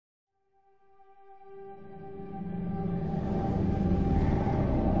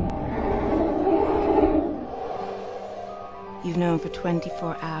you've known for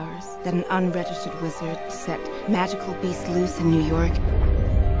 24 hours that an unregistered wizard set magical beasts loose in New York?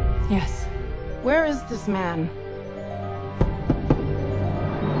 Yes. Where is this man?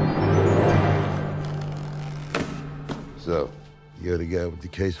 So, you're the guy with the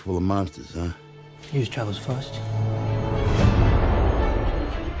case full of monsters, huh? News travels fast.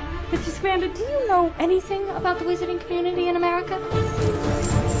 Mr. Scamander, do you know anything about the wizarding community in America?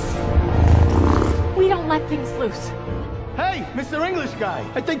 We don't let things loose. Hey, Mr. English guy,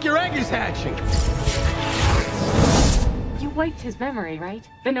 I think your egg is hatching. You wiped his memory, right?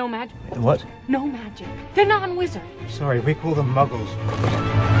 The no magic. The what? No magic. The non-wizard. Sorry, we call them muggles.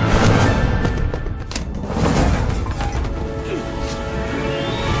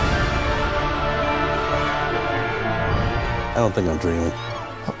 I don't think I'm dreaming.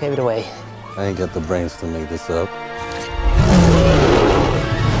 What gave it away? I ain't got the brains to make this up.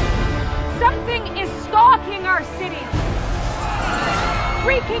 Something is stalking our city,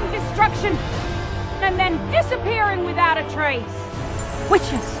 wreaking destruction, and then disappearing without a trace.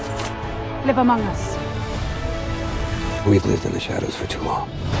 Witches live among us. We've lived in the shadows for too long.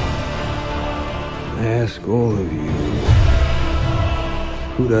 I ask all of you,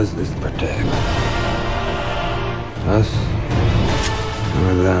 who does this protect? Us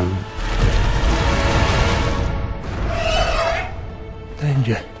or them?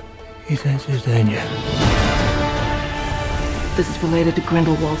 Danger. He senses danger. This is related to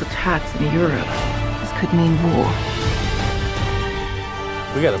Grindelwald's attacks in Europe. This could mean war.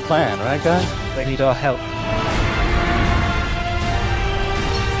 We got a plan, right, guys? They need our help.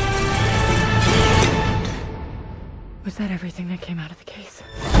 Was that everything that came out of the case?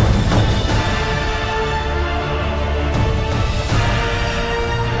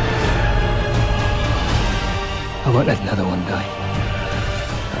 I won't let another one die.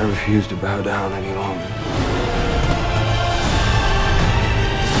 I refuse to bow down any longer.